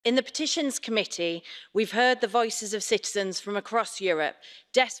In the Petitions Committee, we've heard the voices of citizens from across Europe,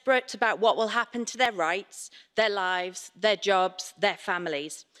 desperate about what will happen to their rights, their lives, their jobs, their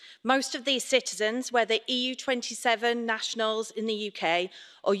families. Most of these citizens, whether EU27 nationals in the UK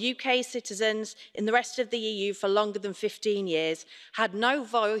or UK citizens in the rest of the EU for longer than 15 years, had no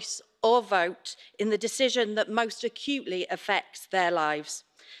voice or vote in the decision that most acutely affects their lives.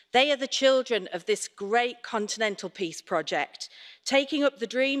 They are the children of this great continental peace project, taking up the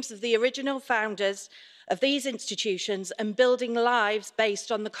dreams of the original founders of these institutions and building lives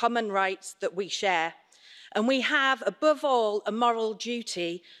based on the common rights that we share. And we have, above all, a moral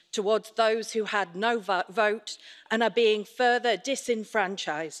duty towards those who had no vote and are being further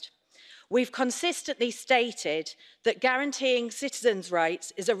disenfranchised. We've consistently stated that guaranteeing citizens'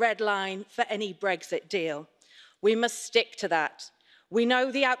 rights is a red line for any Brexit deal. We must stick to that. We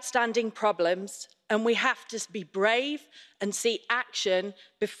know the outstanding problems, and we have to be brave and see action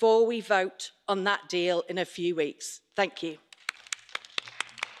before we vote on that deal in a few weeks. Thank you.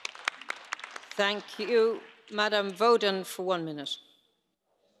 Thank you. Madam Vaughan for 1 minute.